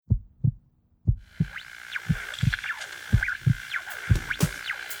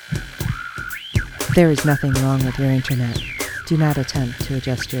There is nothing wrong with your internet. Do not attempt to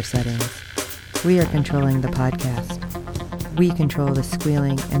adjust your settings. We are controlling the podcast. We control the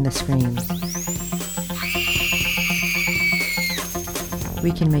squealing and the screams.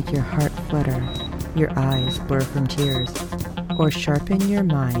 We can make your heart flutter, your eyes blur from tears, or sharpen your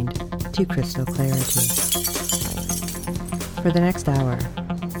mind to crystal clarity. For the next hour,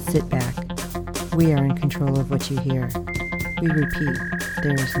 sit back. We are in control of what you hear. We repeat,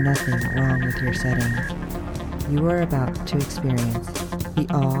 there is nothing wrong with your settings. You are about to experience the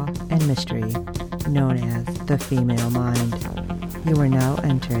awe and mystery known as the female mind. You are now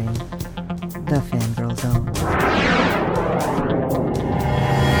entering the Fangirl Zone.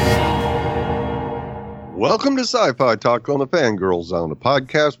 Welcome to Sci-Fi Talk on the Fangirl Zone, a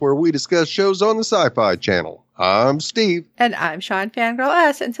podcast where we discuss shows on the Sci-Fi Channel. I'm Steve. And I'm Sean Fangirl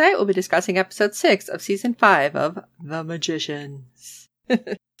S. And tonight we'll be discussing episode 6 of season 5 of The Magicians.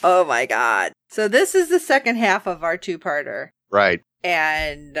 Oh my god. So this is the second half of our two-parter. Right.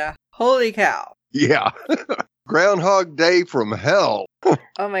 And holy cow. Yeah. Groundhog Day from hell.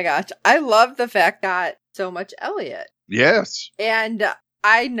 Oh my gosh. I love the fact that so much Elliot. Yes. And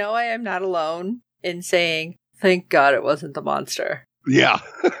I know I am not alone in saying, thank God it wasn't the monster. Yeah.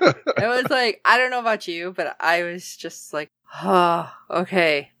 It was like, I don't know about you, but I was just like, oh,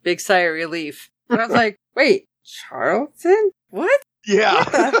 okay. Big sigh of relief. And I was like, wait, Charlton? What? Yeah.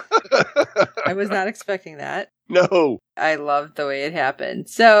 I was not expecting that. No. I loved the way it happened.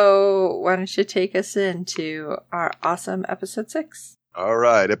 So why don't you take us into our awesome episode 6? All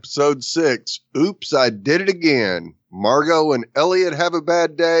right. Episode 6. Oops, I did it again. Margot and Elliot have a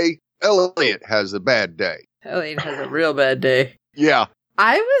bad day. Elliot has a bad day. Elliot has a real bad day. Yeah.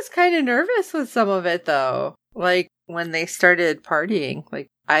 I was kind of nervous with some of it, though. Like, when they started partying, like,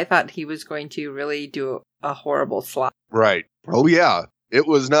 I thought he was going to really do a horrible slap. Right. Oh, yeah. It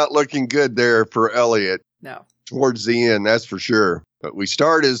was not looking good there for Elliot. No. Towards the end, that's for sure. But we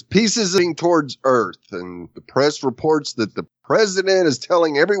start as pieces towards Earth, and the press reports that the president is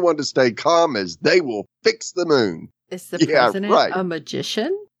telling everyone to stay calm as they will fix the moon. Is the president a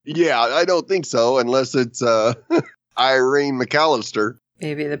magician? Yeah, I don't think so, unless it's Irene McAllister.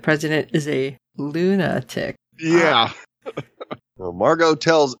 Maybe the president is a lunatic. Yeah. Well, Margot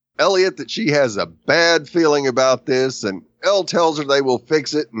tells Elliot that she has a bad feeling about this, and Elle tells her they will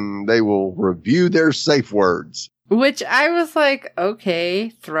fix it and they will review their safe words. Which I was like, okay,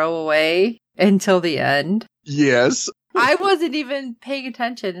 throw away until the end. Yes. I wasn't even paying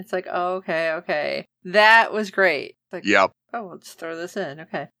attention. It's like, oh, okay. That was great. Like, yep. Oh, let's throw this in.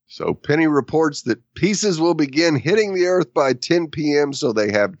 Okay. So Penny reports that pieces will begin hitting the Earth by 10 p.m., so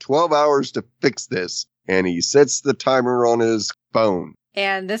they have 12 hours to fix this. And he sets the timer on his phone.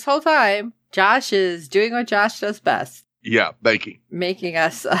 And this whole time, Josh is doing what Josh does best. Yeah, baking. Making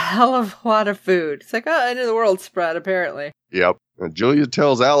us a hell of a lot of food. It's like, oh, end of the world spread, apparently. Yep. And Julia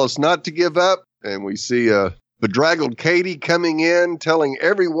tells Alice not to give up, and we see a bedraggled Katie coming in, telling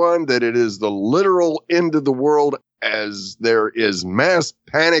everyone that it is the literal end of the world as there is mass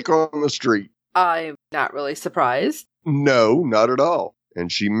panic on the street. I'm not really surprised. No, not at all.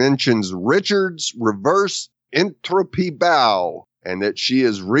 And she mentions Richard's reverse entropy bow, and that she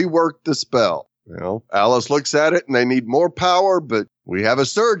has reworked the spell. Well, Alice looks at it and they need more power, but we have a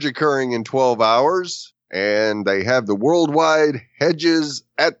surge occurring in 12 hours, and they have the worldwide hedges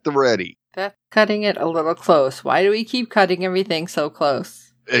at the ready. That's cutting it a little close. Why do we keep cutting everything so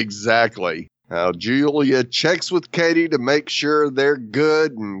close? Exactly. Now, Julia checks with Katie to make sure they're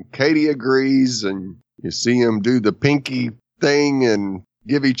good, and Katie agrees, and you see them do the pinky thing and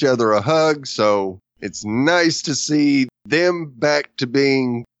give each other a hug, so it's nice to see them back to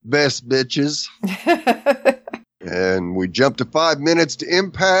being best bitches. And we jump to 5 minutes to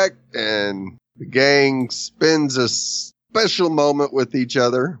impact, and the gang spends a special moment with each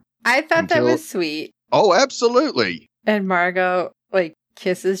other. I thought that was sweet. Oh, absolutely. And Margot,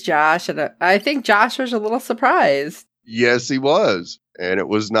 kisses Josh, and I think Josh was a little surprised. Yes, he was. And it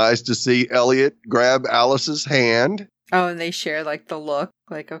was nice to see Elliot grab Alice's hand. Oh, and they share, the look.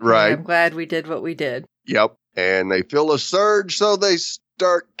 Okay, right. I'm glad we did what we did. Yep. And they feel a surge, so they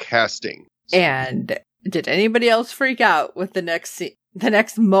start casting. And did anybody else freak out with the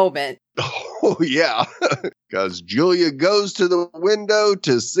next moment? Oh, yeah. Because Julia goes to the window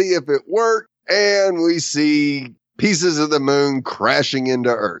to see if it worked, and we see pieces of the moon crashing into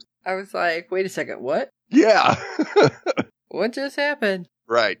Earth. I was like, wait a second, what? Yeah. What just happened?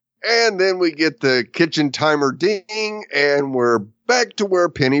 Right. And then we get the kitchen timer ding, and we're back to where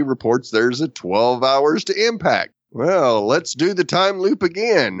Penny reports there's a 12 hours to impact. Well, let's do the time loop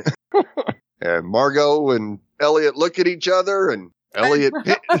again. And Margot and Elliot look at each other, and Elliot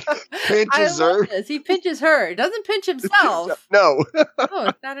pinches I love her. this. He pinches her. He doesn't pinch himself. No. Oh,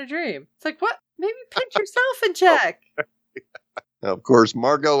 it's not a dream. It's like, what? Maybe pinch yourself and check. Now, of course,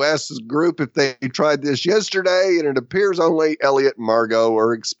 Margot asks the group if they tried this yesterday, and it appears only Elliot and Margot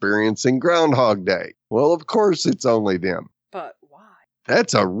are experiencing Groundhog Day. Well, of course, it's only them. But why?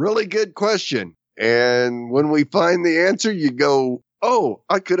 That's a really good question. And when we find the answer, you go, oh,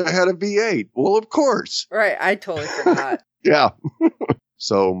 I could have had a V8. Well, of course. Right. I totally forgot. Yeah.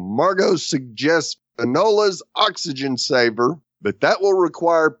 So Margot suggests Enola's oxygen saver, but that will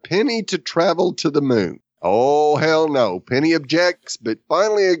require Penny to travel to the moon. Oh, hell no. Penny objects, but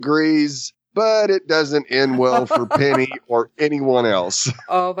finally agrees, but it doesn't end well for Penny or anyone else.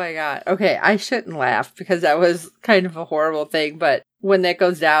 Oh my God. Okay. I shouldn't laugh because that was kind of a horrible thing. But when that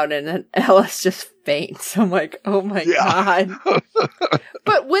goes down and then Alice just faints, I'm like, oh my God.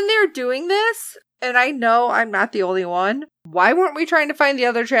 But when they're doing this, and I know I'm not the only one, why weren't we trying to find the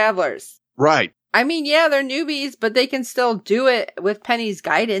other travelers? Right. I mean, yeah, they're newbies, but they can still do it with Penny's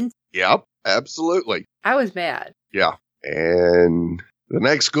guidance. Yep. Absolutely. I was mad. Yeah. And the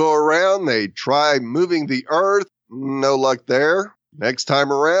next go around, they try moving the earth. No luck there. Next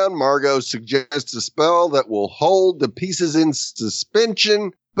time around, Margot suggests a spell that will hold the pieces in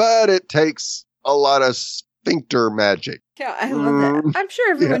suspension, but it takes a lot of sphincter magic. Yeah, I love that. I'm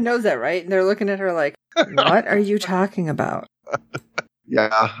sure everyone knows that, right? And they're looking at her like, what are you talking about?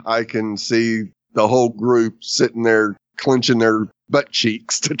 Yeah, I can see the whole group sitting there clenching their butt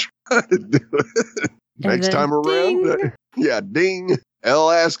cheeks to try to do it. Next time around, ding.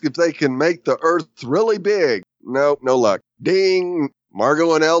 Elle asks if they can make the earth really big. Nope, no luck. Ding.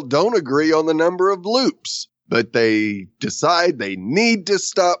 Margot and Elle don't agree on the number of loops, but they decide they need to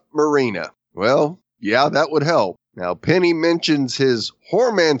stop Marina. Well, yeah, that would help. Now, Penny mentions his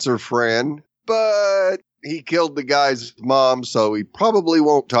Hormancer friend, but he killed the guy's mom, so he probably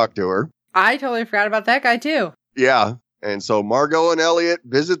won't talk to her. I totally forgot about that guy, too. Yeah, and so Margot and Elliot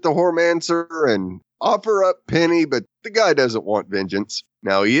visit the Hormancer and offer up Penny, but the guy doesn't want vengeance.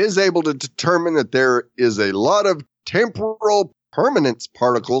 Now, he is able to determine that there is a lot of temporal permanence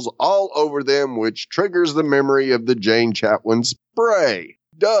particles all over them, which triggers the memory of the Jane Chatwin spray.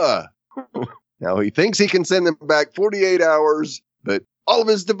 Duh. Now, he thinks he can send them back 48 hours, but all of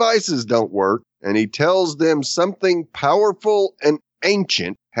his devices don't work, and he tells them something powerful and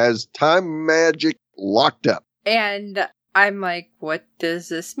ancient has time magic locked up. And I'm like, what does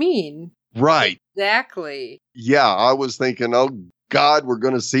this mean? Right. Exactly. Yeah, I was thinking, oh, God, we're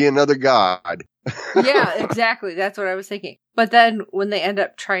going to see another God. Yeah, exactly. That's what I was thinking. But then when they end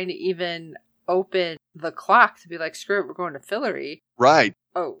up trying to even open the clock to be like, screw it, we're going to Fillory. Right.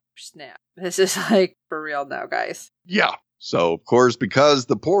 Oh, snap. This is like for real now, guys. Yeah. So, of course, because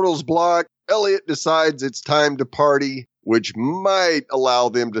the portal's blocked, Elliot decides it's time to party, which might allow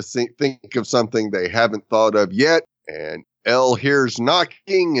them to think of something they haven't thought of yet. And Elle hears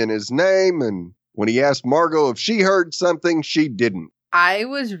knocking in his name, and when he asked Margot if she heard something, she didn't. I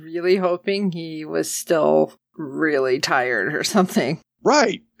was really hoping he was still really tired or something.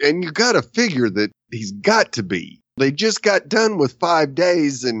 Right. And you got to figure that he's got to be. They just got done with 5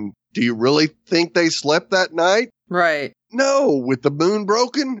 days, and do you really think they slept that night? Right. No. With the moon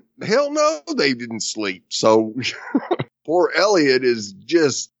broken? Hell no, they didn't sleep. So poor Elliot is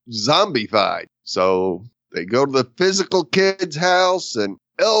just zombified. So they go to the physical kid's house, and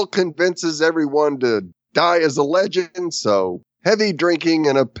Elle convinces everyone to die as a legend, so heavy drinking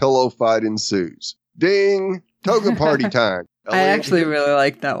and a pillow fight ensues. Ding! Toga party time. I actually really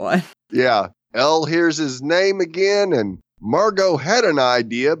like that one. Yeah. Elle hears his name again, and Margot had an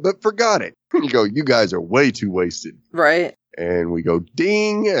idea, but forgot it. You go, you guys are way too wasted. Right. And we go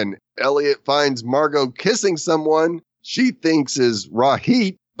ding, and Elliot finds Margot kissing someone she thinks is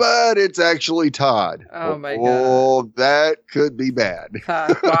Rahit, but it's actually Todd. Oh my God. Oh, that could be bad.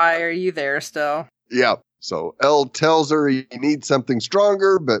 Why are you there still? Yeah. So Elle tells her he needs something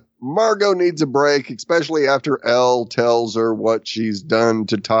stronger, but Margot needs a break, especially after Elle tells her what she's done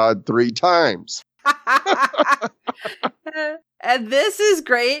to Todd 3 times. And this is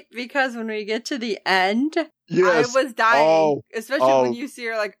great because when we get to the end, Yes. I was dying, especially when you see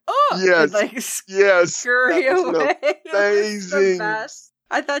her like, oh, yes, and like scurry away. Amazing. The best.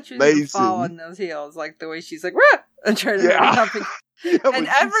 I thought she was going to fall on those heels, like the way she's like, rah! And trying to run up. And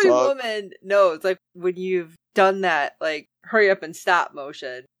every woman knows, like, when you've done that, like, hurry up and stop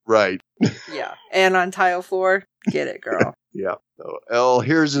motion. Right. Yeah. And on tile floor, get it, girl. Yeah. So Elle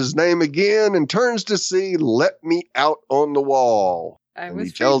hears his name again and turns to see "Let Me Out" on the wall. I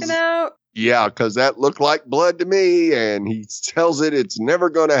was freaking out. Yeah, because that looked like blood to me, and he tells it it's never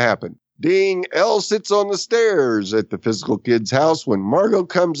going to happen. Ding, Elle sits on the stairs at the physical kid's house when Margot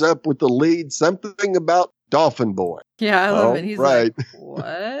comes up with the lead, something about Dolphin Boy. Yeah, I love it. He's like,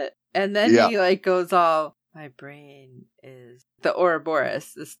 what? And then he like goes all, my brain is the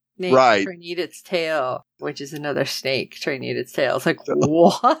Ouroboros, the snake trying to eat its tail, which is another snake trying to eat its tail. It's like,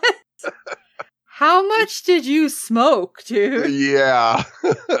 what? How much did you smoke, dude? Yeah.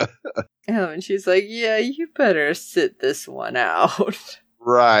 And she's like, yeah, you better sit this one out.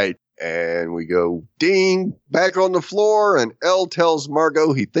 Right. And we go ding back on the floor, and Elle tells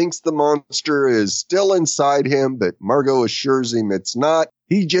Margot he thinks the monster is still inside him, but Margot assures him it's not.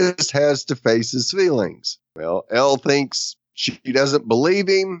 He just has to face his feelings. Well, Elle thinks she doesn't believe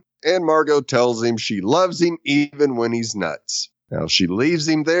him, and Margot tells him she loves him even when he's nuts. Now, she leaves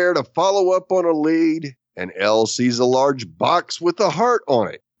him there to follow up on a lead, and Elle sees a large box with a heart on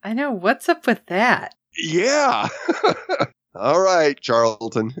it. I know. What's up with that? Yeah. All right,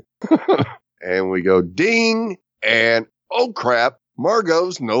 Charlton. And we go ding, and oh crap,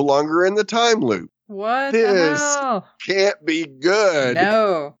 Margot's no longer in the time loop. What the hell? Can't be good.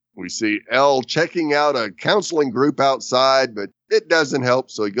 No. We see Elle checking out a counseling group outside, but it doesn't help,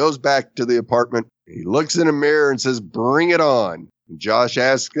 so he goes back to the apartment. He looks in a mirror and says, bring it on. And Josh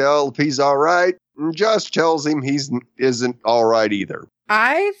asks Elle if he's all right, and Josh tells him he isn't all right either.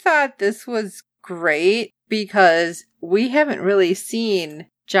 I thought this was great because we haven't really seen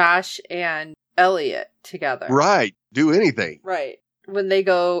Josh and Elliot together. Right. Do anything. Right. When they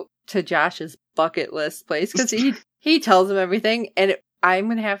go to Josh's bucket list place, because he tells them everything, and I'm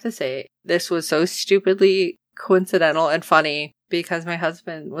going to have to say, this was so stupidly coincidental and funny because my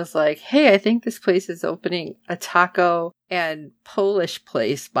husband was like, hey, I think this place is opening a taco and Polish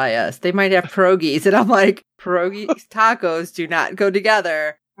place by us. They might have pierogies. And I'm like, pierogies, tacos do not go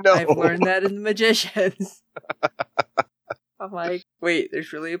together. No. I've learned that in The Magicians. I'm like, wait,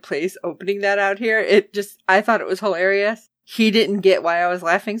 there's really a place opening that out here? I thought it was hilarious. He didn't get why I was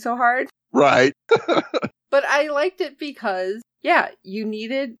laughing so hard. Right. But I liked it because, yeah, you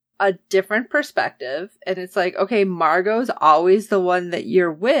needed a different perspective. And it's like, okay, Margot's always the one that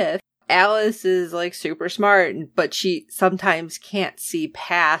you're with. Alice is like super smart, but she sometimes can't see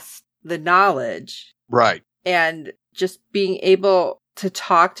past the knowledge. Right. And just being able to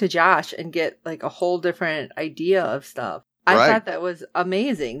talk to Josh and get like a whole different idea of stuff. I thought that was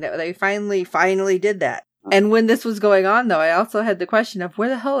amazing that they finally did that. And when this was going on, though, I also had the question of where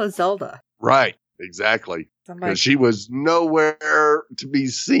the hell is Zelda? Right. Exactly. Because she was nowhere to be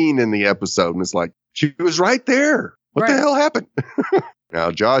seen in the episode. And it's like, she was right there. What the hell happened?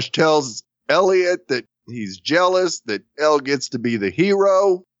 Now, Josh tells Elliot that he's jealous that Elle gets to be the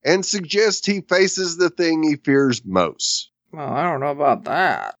hero and suggests he faces the thing he fears most. Well, I don't know about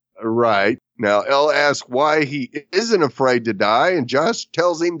that. Right. Now, Elle asks why he isn't afraid to die, and Josh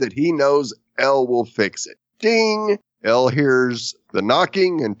tells him that he knows Elle will fix it. Ding! Elle hears the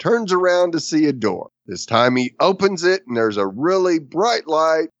knocking and turns around to see a door. This time he opens it, and there's a really bright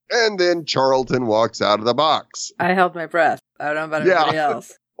light, and then Charlton walks out of the box. I held my breath. I don't know about anybody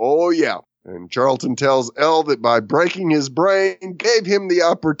else. Oh, yeah. And Charlton tells Elle that by breaking his brain, gave him the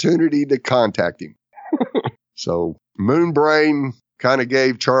opportunity to contact him. So Moonbrain kind of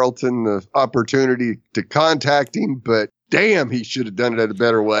gave Charlton the opportunity to contact him, but damn, he should have done it in a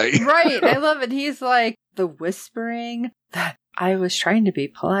better way. Right. I love it. He's like, the whispering, I was trying to be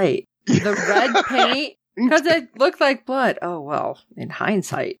polite. The red paint, because it looked like blood. Oh, well, in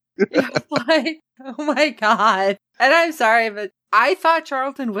hindsight. It was like, oh my God. And I'm sorry, but I thought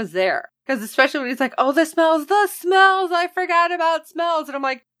Charlton was there. Because especially when he's like, oh, the smells. I forgot about smells. And I'm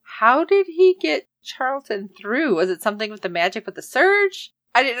like, how did he get Charlton through? Was it something with the magic with the surge?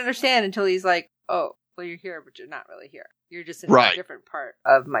 I didn't understand until he's like, oh, well, you're here, but you're not really here. You're just in a different part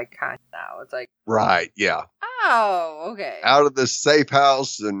of my con now. It's like, right, yeah. Oh, okay. Out of this safe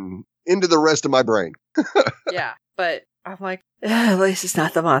house and into the rest of my brain. Yeah, but I'm like, at least it's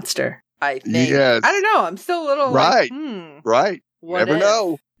not the monster, I think. Yes. I don't know. I'm still a little right. Like, Right. Never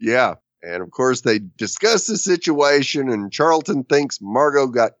know. Yeah. And of course, they discuss the situation, and Charlton thinks Margot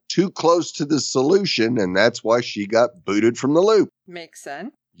got too close to the solution, and that's why she got booted from the loop. Makes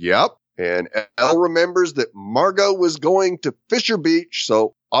sense. Yep. And Elle remembers that Margot was going to Fisher Beach,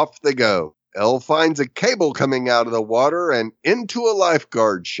 so off they go. Elle finds a cable coming out of the water and into a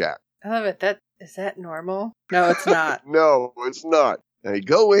lifeguard shack. I love it. Is that normal? No, it's not. No, it's not. They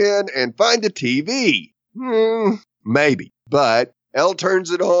go in and find a TV. Maybe. But Elle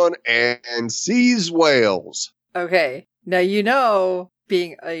turns it on and sees whales. Okay. Now,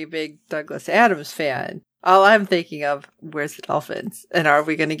 being a big Douglas Adams fan, all I'm thinking of, where's the dolphins? And are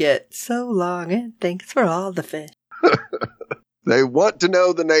we going to get so long and thanks for all the fish? They want to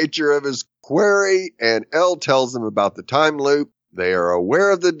know the nature of his query, and Elle tells them about the time loop. They are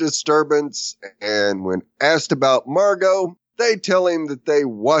aware of the disturbance, and when asked about Margot, they tell him that they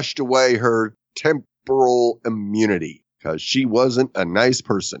washed away her temporal immunity because she wasn't a nice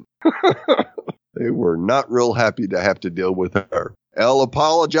person. They were not real happy to have to deal with her. Elle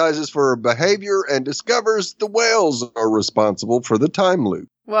apologizes for her behavior and discovers the whales are responsible for the time loop.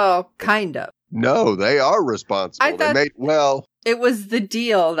 Well, kind of. No, they are responsible. I thought Well, it was the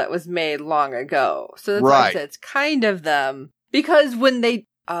deal that was made long ago. So that's why I Right. said it's kind of them. Because when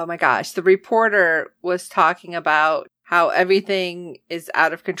oh my gosh, the reporter was talking about how everything is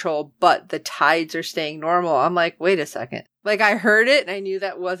out of control, but the tides are staying normal. I'm like, wait a second. Like, I heard it and I knew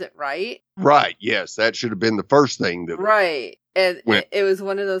that wasn't right. right. Yes, that should have been the first thing that Right. And When- it was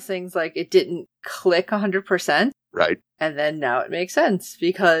one of those things like it didn't click 100%. Right. And then now it makes sense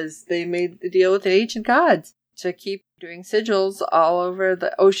because they made the deal with the ancient gods to keep doing sigils all over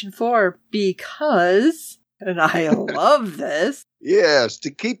the ocean floor because, and I love this, Yes,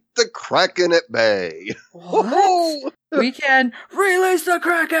 to keep the Kraken at bay. what? We can release the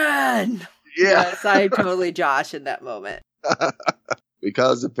Kraken! Yeah. Yes, I totally Josh in that moment.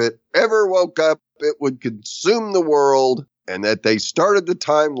 Because if it ever woke up, it would consume the world, and that they started the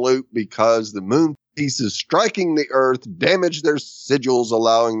time loop because the moon pieces striking the earth damaged their sigils,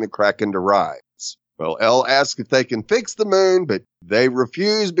 allowing the Kraken to rise. Well, Elle asks if they can fix the moon, but they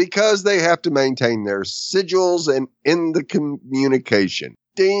refuse because they have to maintain their sigils and end the communication.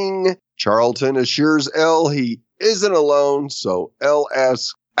 Ding! Charlton assures Elle he isn't alone, so Elle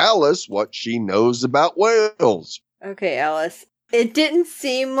asks Alice what she knows about whales. Okay, Alice. It didn't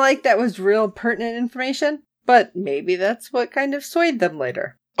seem like that was real pertinent information, but maybe that's what kind of swayed them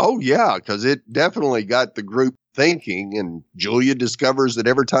later. Oh, yeah, because it definitely got the group thinking, and Julia discovers that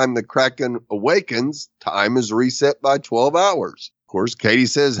every time the Kraken awakens, time is reset by 12 hours. Of course, Katie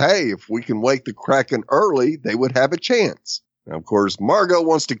says, hey, if we can wake the Kraken early, they would have a chance. Now, of course, Margot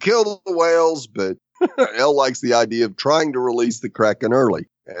wants to kill the whales, but Elle likes the idea of trying to release the Kraken early.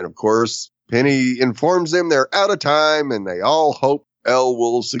 And, of course, Penny informs them they're out of time, and they all hope Elle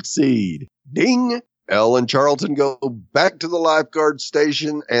will succeed. Ding! Elle and Charlton go back to the lifeguard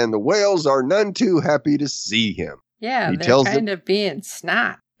station, and the whales are none too happy to see him. Yeah, He they're tells kind of being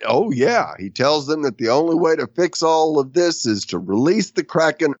snot. Oh, yeah. He tells them that the only way to fix all of this is to release the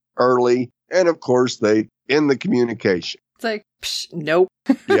Kraken early, and of course, they end the communication. It's like, psh, nope.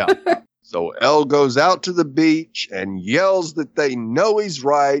 Yeah. So Elle goes out to the beach and yells that they know he's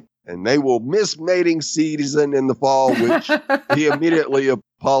right, and they will miss mating season in the fall, which he immediately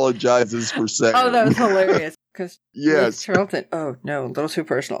apologizes for saying. Oh, that was hilarious. Because Yes. Charlton, oh no, a little too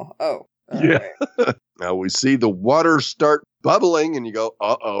personal. Oh. Yeah. Now we see the water start bubbling, and you go,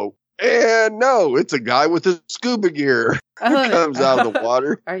 uh-oh. And no, it's a guy with a scuba gear I love it. comes out of the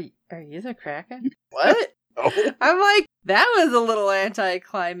water. Are you the Kraken? What? Oh, I'm like, that was a little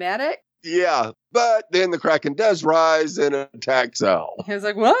anticlimactic. yeah. But then the Kraken does rise and attacks Elle. He was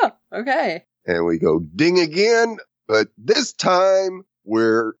like, whoa, okay. And we go ding again, but this time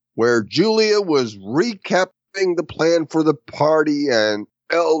where Julia was recapping the plan for the party, and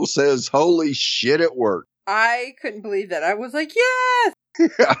Elle says, holy shit, it worked. I couldn't believe that. I was like, yes!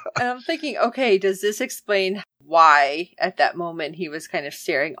 Yeah. And I'm thinking, okay, does this explain why at that moment he was kind of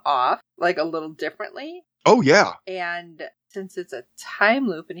staring off, like a little differently? Oh, yeah. And since it's a time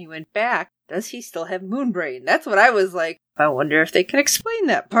loop and he went back, does he still have moon brain? That's what I was like. I wonder if they can explain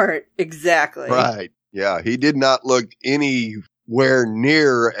that part exactly. Right. Yeah. He did not look anywhere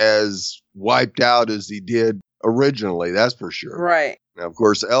near as wiped out as he did originally. That's for sure. Right. Now, of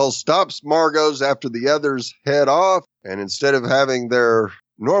course, Elle stops Margot's after the others head off, and instead of having their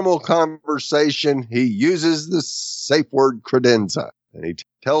normal conversation, he uses the safe word credenza, and he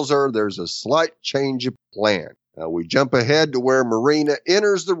tells her there's a slight change of plan. Now, we jump ahead to where Marina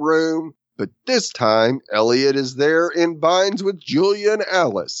enters the room, but this time, Elliot is there in binds with Julia and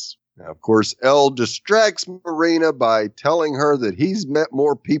Alice. Now, of course, Elle distracts Marina by telling her that he's met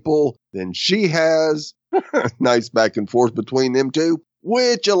more people than she has. Nice back and forth between them two,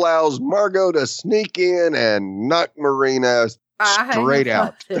 which allows Margot to sneak in and knock Marina straight I out.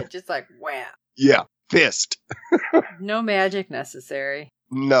 loved it. Just like, wham. Yeah, fist. No magic necessary.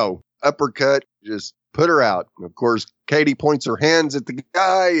 No, uppercut, just put her out. And of course, Katie points her hands at the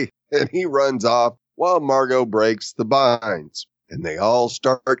guy, and he runs off while Margot breaks the binds. And they all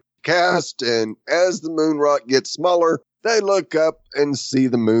start to cast, and as the moon rock gets smaller, they look up and see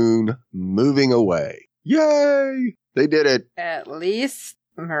the moon moving away. Yay! They did it. At least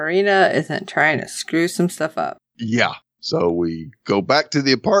Marina isn't trying to screw some stuff up. Yeah. So we go back to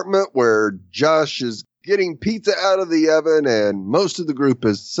the apartment where Josh is getting pizza out of the oven, and most of the group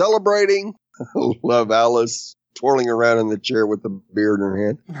is celebrating. Love Alice twirling around in the chair with the beer in her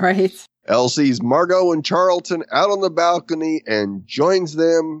hand. Right. Elle sees Margot and Charlton out on the balcony and joins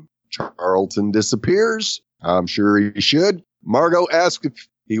them. Charlton disappears. I'm sure he should. Margot asks if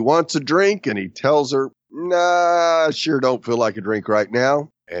he wants a drink, and he tells her, nah, I sure don't feel like a drink right now.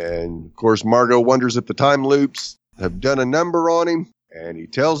 And, of course, Margot wonders if the time loops have done a number on him. And he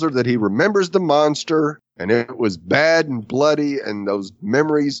tells her that he remembers the monster, and it was bad and bloody, and those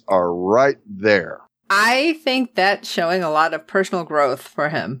memories are right there. I think that's showing a lot of personal growth for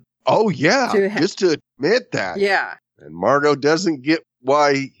him. Oh, yeah, just to admit that. Yeah. And Margot doesn't get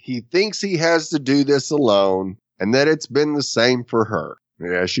why he thinks he has to do this alone, and that it's been the same for her.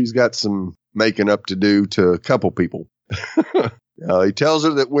 Yeah, she's got some making up to do to a couple people. He tells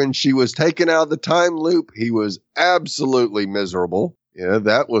her that when she was taken out of the time loop, he was absolutely miserable. Yeah,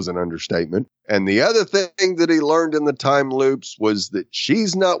 that was an understatement. And the other thing that he learned in the time loops was that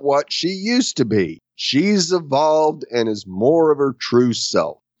she's not what she used to be. She's evolved and is more of her true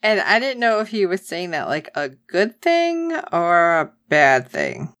self. And I didn't know if he was saying that like a good thing or a bad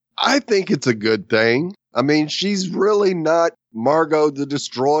thing. I think it's a good thing. I mean, she's really not Margot the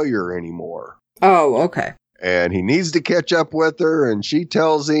Destroyer anymore. Oh, okay. And he needs to catch up with her, and she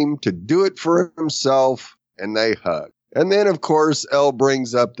tells him to do it for himself, and they hug. And then, of course, Elle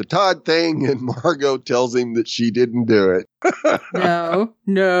brings up the Todd thing, and Margot tells him that she didn't do it. No.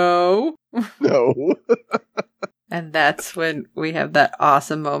 No. And that's when we have that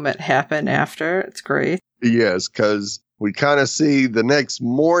awesome moment happen after. It's great. Yes, because we kind of see the next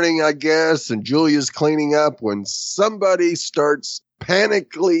morning, I guess, and Julia's cleaning up when somebody starts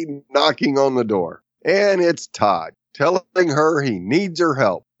panically knocking on the door. And it's Todd, telling her he needs her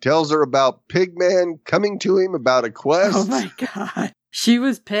help. Tells her about Pigman coming to him about a quest. Oh my God. She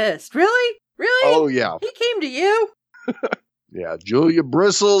was pissed. Really? Really? Oh, yeah. He came to you? Yeah, Julia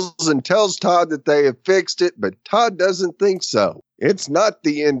bristles and tells Todd that they have fixed it, but Todd doesn't think so. It's not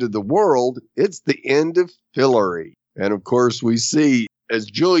the end of the world. It's the end of Fillory. And of course, we see as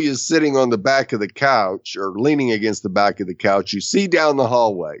Julia's sitting on the back of the couch or leaning against the back of the couch, you see down the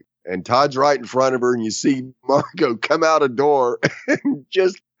hallway. And Todd's right in front of her, and you see Margot come out a door and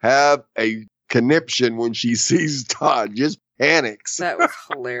just have a conniption when she sees Todd. Just panics. That was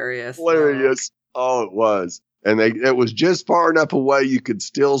hilarious. Hilarious. Oh, it was. And it was just far enough away you could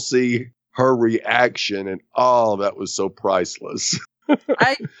still see her reaction, and oh, that was so priceless.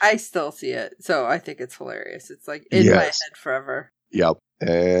 I still see it, so I think it's hilarious. It's like in my head forever. Yep.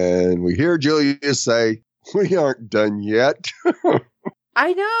 And we hear Julia say, "We aren't done yet."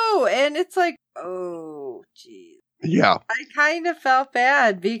 I know, and it's like, oh, geez. Yeah. I kind of felt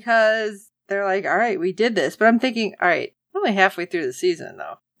bad because they're like, all right, we did this. But I'm thinking, all right, only halfway through the season,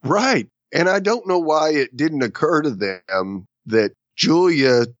 though. Right. And I don't know why it didn't occur to them that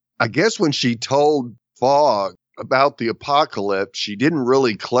Julia, I guess when she told Fogg about the apocalypse, she didn't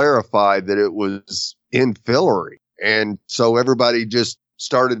really clarify that it was in Fillory. And so everybody just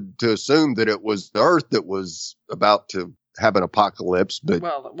started to assume that it was the Earth that was about to have an apocalypse. But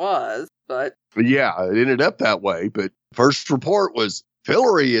well, it was, but yeah, it ended up that way. But first report was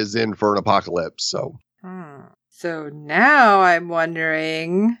Fillory is in for an apocalypse. So now I'm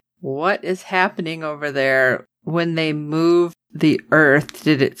wondering what is happening over there when they move the Earth.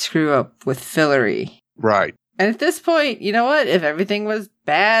 Did it screw up with Fillory? Right. And at this point, you know what? If everything was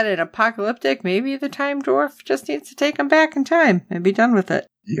bad and apocalyptic, maybe the Time Dwarf just needs to take them back in time and be done with it.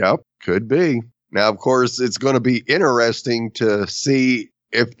 Yep, could be. Now, of course, it's going to be interesting to see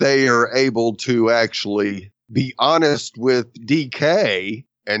if they are able to actually be honest with DK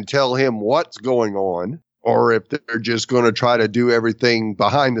and tell him what's going on, or if they're just going to try to do everything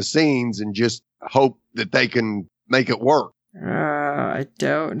behind the scenes and just hope that they can make it work. I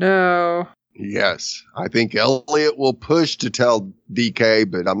don't know. Yes, I think Elliot will push to tell DK,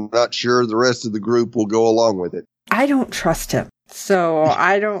 but I'm not sure the rest of the group will go along with it. I don't trust him, so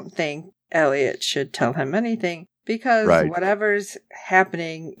I don't think Elliot should tell him anything, because whatever's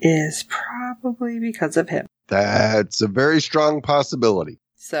happening is probably because of him. That's a very strong possibility.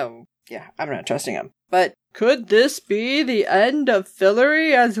 So, yeah, I'm not trusting him. But could this be the end of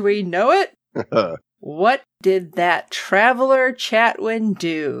Fillory as we know it? What did that Traveler Chatwin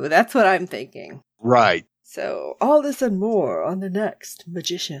do? That's what I'm thinking. Right. So, all this and more on the next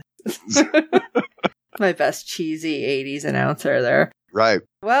Magician. My best cheesy 80s announcer there. Right.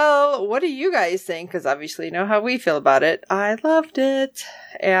 Well, what do you guys think? Because obviously you know how we feel about it. I loved it.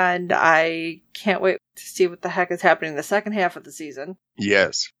 And I can't wait to see what the heck is happening in the second half of the season.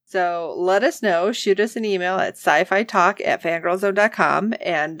 Yes. So let us know. Shoot us an email at sci-fi-talk@fangirlzone.com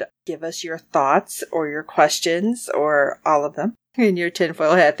and give us your thoughts or your questions or all of them in your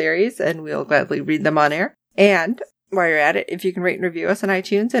tinfoil hat theories, and we'll gladly read them on air. And while you're at it, if you can rate and review us on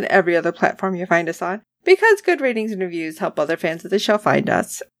iTunes and every other platform you find us on, because good ratings and reviews help other fans of the show find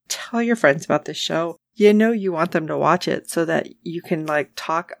us. Tell your friends about this show. You know you want them to watch it so that you can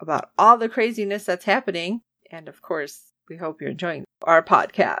talk about all the craziness that's happening. And of course, we hope you're enjoying our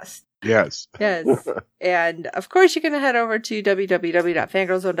podcast. Yes. Yes. And of course, you can head over to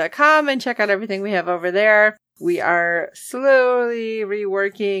www.fangirlzone.com and check out everything we have over there. We are slowly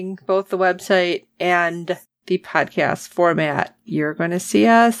reworking both the website and the podcast format. You're going to see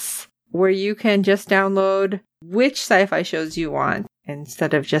us where you can just download which sci-fi shows you want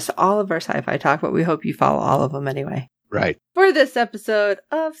instead of just all of our sci-fi talk, but we hope you follow all of them anyway. Right. For this episode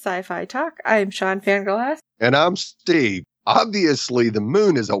of Sci-Fi Talk, I'm Sean Fangirlass. And I'm Steve. Obviously, the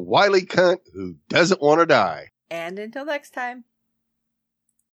moon is a wily cunt who doesn't want to die. And until next time.